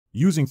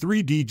Using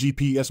 3D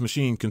GPS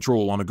machine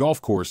control on a golf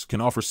course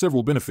can offer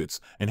several benefits,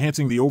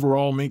 enhancing the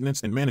overall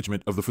maintenance and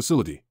management of the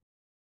facility.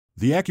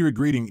 The accurate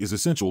grading is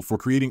essential for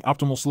creating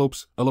optimal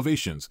slopes,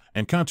 elevations,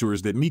 and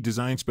contours that meet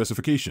design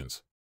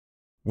specifications.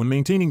 When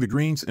maintaining the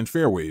greens and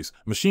fairways,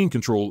 machine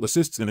control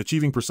assists in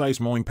achieving precise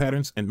mowing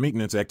patterns and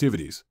maintenance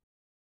activities.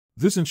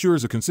 This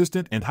ensures a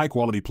consistent and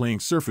high-quality playing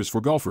surface for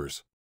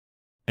golfers.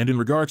 And in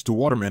regards to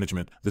water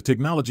management, the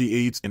technology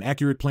aids in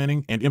accurate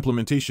planning and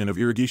implementation of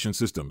irrigation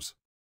systems.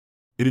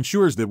 It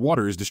ensures that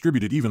water is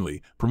distributed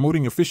evenly,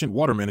 promoting efficient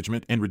water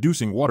management and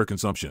reducing water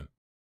consumption.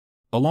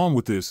 Along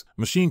with this,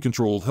 machine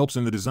control helps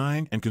in the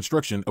design and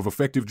construction of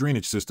effective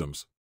drainage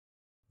systems.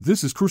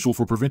 This is crucial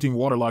for preventing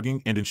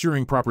waterlogging and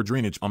ensuring proper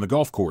drainage on the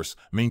golf course,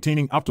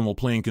 maintaining optimal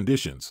playing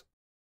conditions.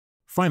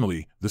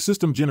 Finally, the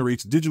system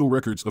generates digital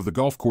records of the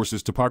golf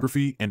course's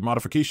topography and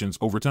modifications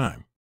over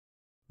time.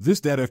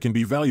 This data can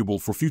be valuable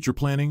for future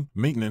planning,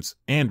 maintenance,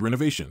 and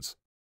renovations.